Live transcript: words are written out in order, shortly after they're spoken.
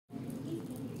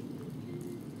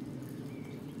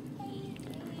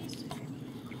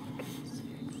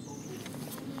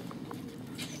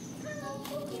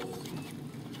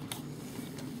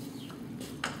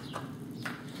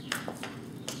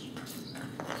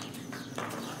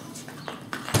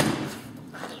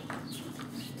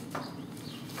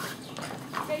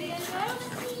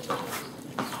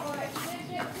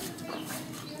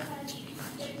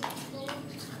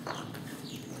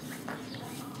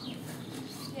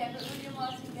again, but with your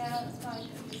martingale, it's fine.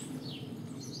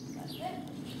 That's it.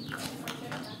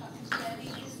 Back up steady,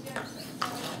 just go.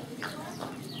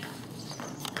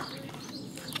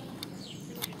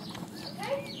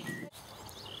 Okay?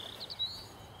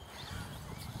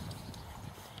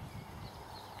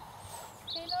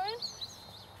 Okay, Lauren?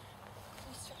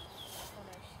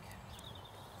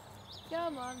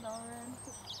 Come on, Lauren.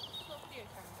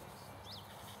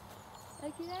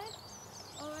 Okay then?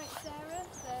 Alright, Sarah,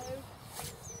 so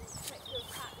check your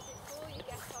pack before you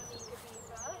get on Eager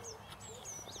Beaver.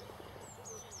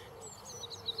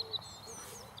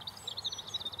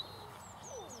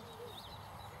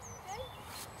 Okay?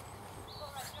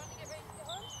 Alright, do you want to get ready to get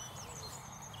on?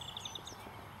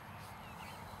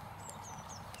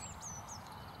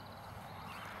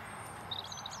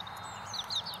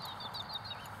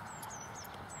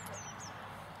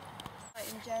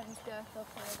 Tighten Jen's girth up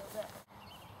a little bit.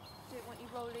 Don't want you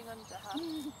rolling under her.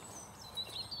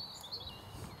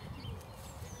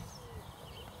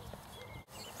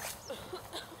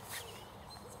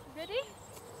 Ready?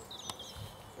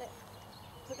 Sit.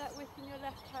 Put that whip in your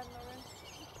left hand, Lauren.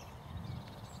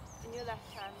 In your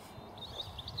left hand.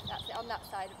 That's it, on that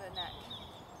side of her neck.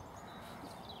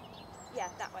 Yeah,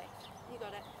 that way. You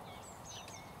got it.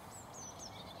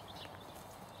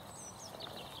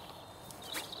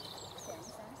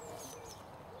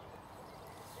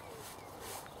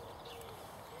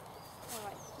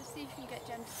 Alright, just see if you can get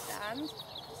Jen to stand.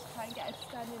 Just try and get her to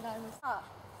stand in line with her.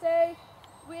 So,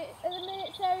 at the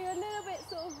minute, Sarah, you're a little bit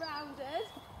sort of rounded,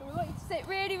 but we want you to sit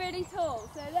really, really tall.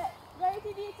 So let both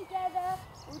of you together,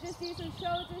 we'll just do some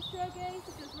shoulder shrugging,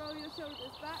 so just roll your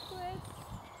shoulders backwards.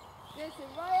 Good, so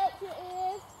right up to your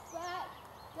ears, back,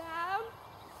 down.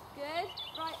 Good,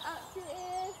 right up to your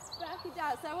ears, back and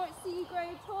down. So I want to see you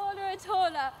growing taller and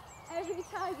taller every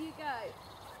time you go.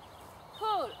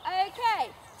 Cool,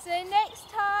 okay, so next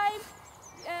time,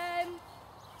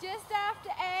 just after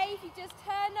A, if you just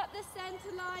turn up the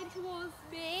centre line towards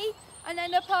B, and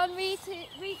then upon reaching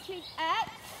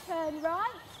X, turn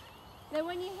right. Then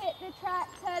when you hit the track,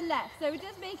 turn left. So we're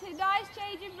just making a nice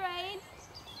change of rein.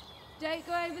 Don't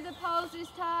go over the poles this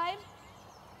time.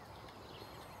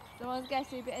 Someone's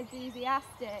getting a bit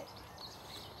enthusiastic.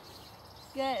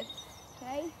 Good.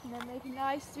 Okay, and then make a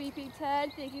nice sweeping turn,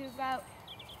 thinking about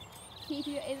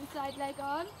keeping your inside leg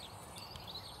on.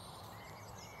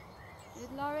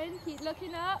 Good, Lauren, keep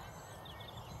looking up.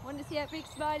 Want to see that big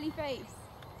smiley face.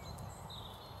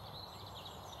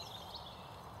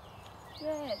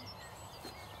 Good.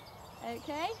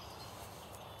 Okay.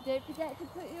 Don't forget to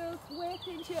put your whip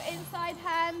into your inside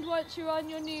hand once you're on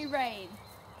your new rein.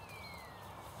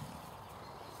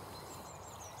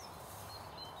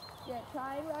 Good,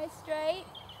 try and ride straight.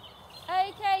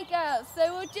 Okay, girls,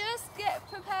 so we'll just get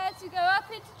prepared to go up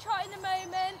into trot in a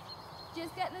moment.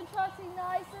 Just get them trotting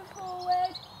nice and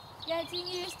forward, getting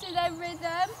used to their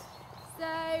rhythm.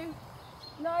 So,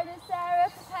 Lauren and Sarah,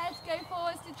 prepare to go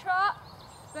forwards to trot.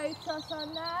 Both trot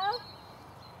on now.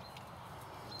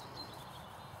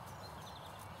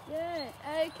 Good,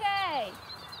 okay.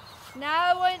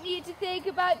 Now I want you to think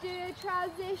about doing a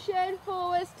transition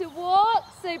forwards to walk,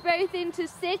 so both into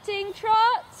sitting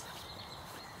trot.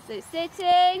 So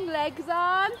sitting, legs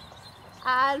on,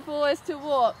 and forwards to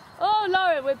walk. Oh,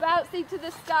 Lauren, we're bouncing to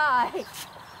the sky.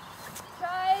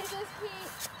 Try and just keep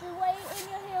the weight in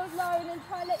your heels, Lauren, and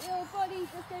try and let your body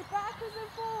just go backwards and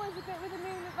forwards a bit with the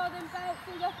movement rather than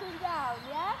bouncing up and down,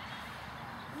 yeah?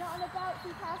 Not on a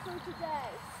bouncy castle today.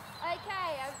 Okay,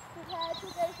 I'm prepared to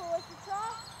go forward to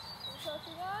trot. I'm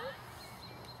trotting on.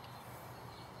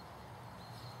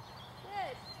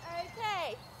 Good,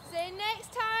 okay. So next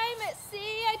time at C,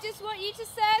 I just want you to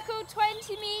circle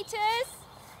 20 metres.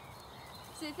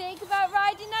 So think about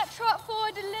riding that trot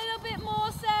forward a little bit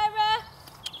more, Sarah.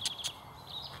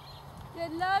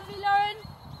 Good, lovely, Lauren.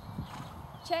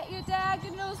 Check your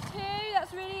diagonals too,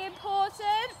 that's really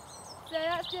important. So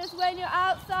that's just when your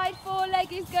outside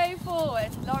foreleg is going forward.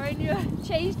 Lauren, you've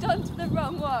changed onto the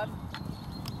wrong one.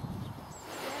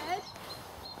 Good.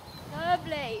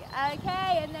 Lovely.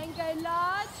 Okay, and then go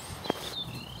large.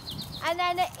 And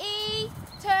then at E,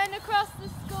 turn across the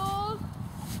school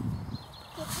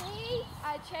to B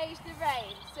and change the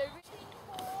rein. So really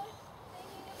forward,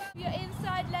 thinking about your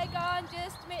inside leg on,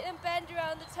 just to make them bend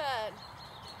around the turn.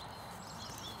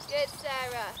 Good,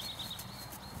 Sarah.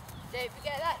 Don't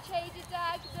forget that change of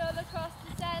diagonal across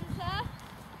the centre.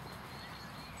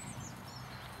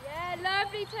 Yeah,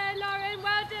 lovely turn, Lauren.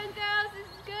 Well done, girls. This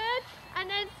is good. And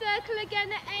then circle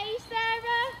again at A,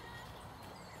 Sarah.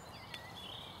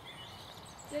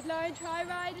 Good, Lauren. Try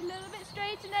ride a little bit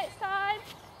straighter next time.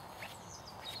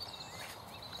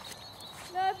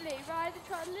 Lovely. Rise the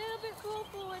trot a little bit more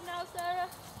forward now, Sarah.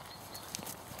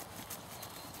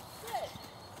 Good.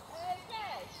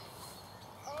 Okay.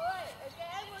 Alright,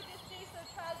 again we'll just do some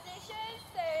transitions.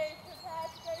 So prepare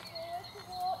to go forward to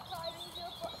walk. Try and use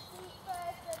your feet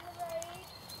first, then the rein.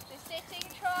 So sitting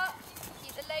trot,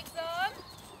 keep the legs on,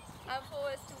 and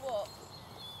forwards to walk.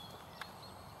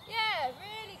 Yeah,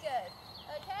 really good.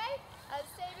 Okay, and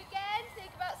same again.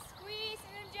 Think about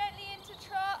squeezing them gently into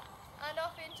trot and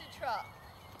off into trot.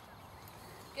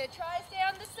 Good, try and stay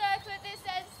on the circle at this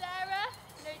end, Sarah.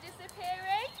 No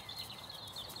disappearing.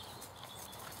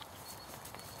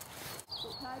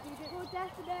 Try to be a bit more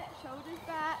definite, shoulders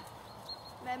back.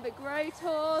 Remember, grow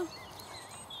tall,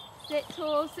 sit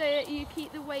tall so that you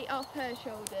keep the weight off her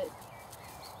shoulders.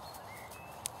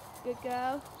 Good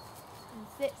girl.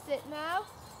 And sit now.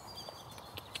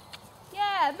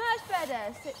 Yeah, much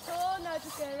better. Sit tall, now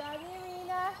just go around the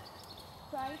arena.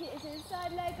 Try and keep his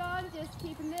inside leg on, just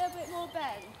keep a little bit more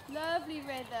bend. Lovely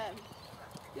rhythm.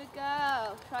 Good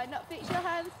girl. Try not fix your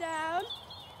hands down.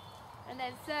 And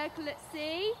then circle at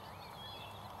C.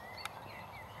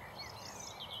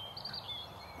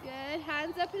 Good.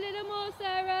 Hands up a little more,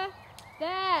 Sarah.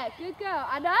 There. Good girl.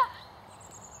 And up.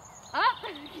 Up.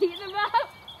 Keep them up.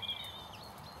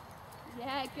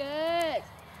 Yeah, good.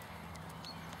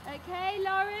 Okay,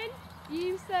 Lauren,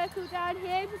 you circle down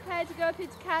here, prepare to go up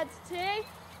into canter 2.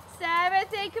 Sarah,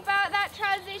 think about that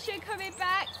transition coming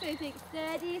back. So think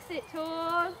steady, sit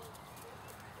tall.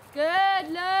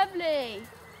 Good, lovely.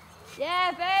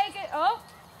 Yeah, very good. Oh,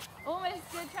 almost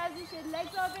good transition.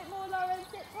 Legs are a bit more, Lauren.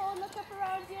 Sit tall, look up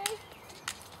around you.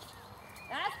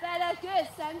 That's better, good.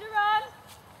 Send her on.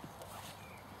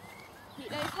 Keep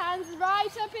those hands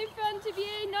right up in front of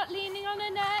you, not leaning on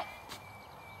her neck.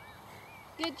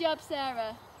 Good job,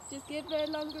 Sarah. Just give her a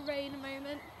longer rein a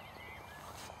moment.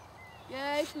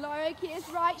 Good, Laura, keep his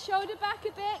right shoulder back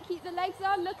a bit. Keep the legs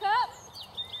on, look up.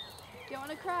 Don't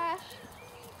want to crash.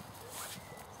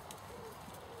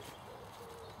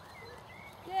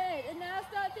 Good, and now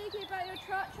start thinking about your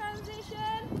trot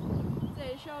transition.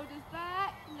 So shoulders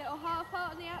back, little half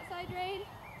heart on the outside rein.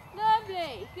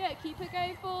 Lovely, good, keep her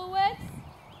going forwards.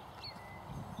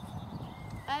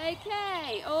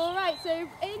 Okay, alright, so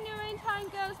in your own time,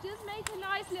 girls, just make a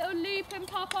nice little loop and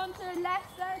pop onto the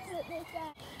left circle at this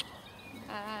end.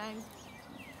 And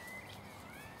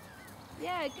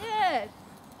yeah, good.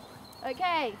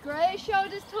 Okay, grow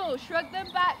shoulders tall, shrug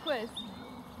them backwards.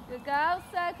 Good girl,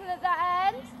 circle at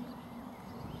that end.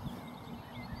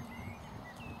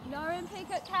 Lauren, pick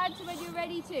up canter when you're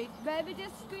ready to. Remember,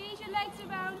 just squeeze your legs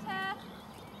around her.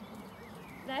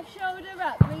 Left shoulder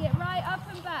up, bring it right up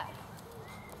and back.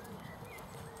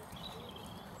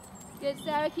 Good,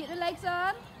 Sarah, keep the legs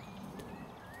on.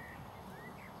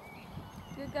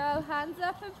 Good girl, hands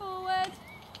up and forward.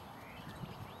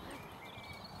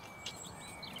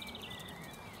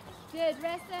 Good,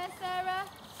 rest there, Sarah.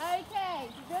 Okay,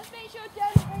 so just make sure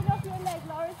don't lean off your leg,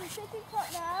 Laura. So sitting trot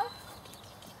now.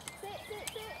 Sit.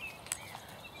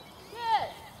 Good.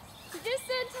 So just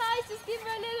stand tight, just give her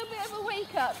a little bit of a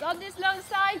wake up. On this long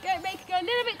side, make it go a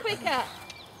little bit quicker.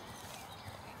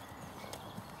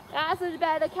 That's a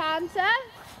better canter.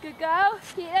 Good girl.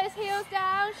 Keep those heels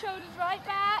down, shoulders right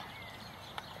back.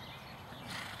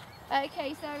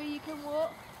 Okay, Sarah, you can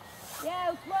walk.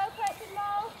 Yeah, well corrected,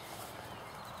 Lowell.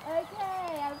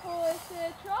 Okay, and forward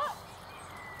to trot.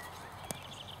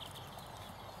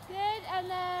 Good, and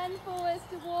then forwards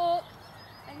to walk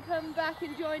and come back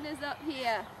and join us up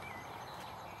here.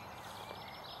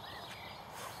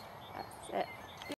 That's it.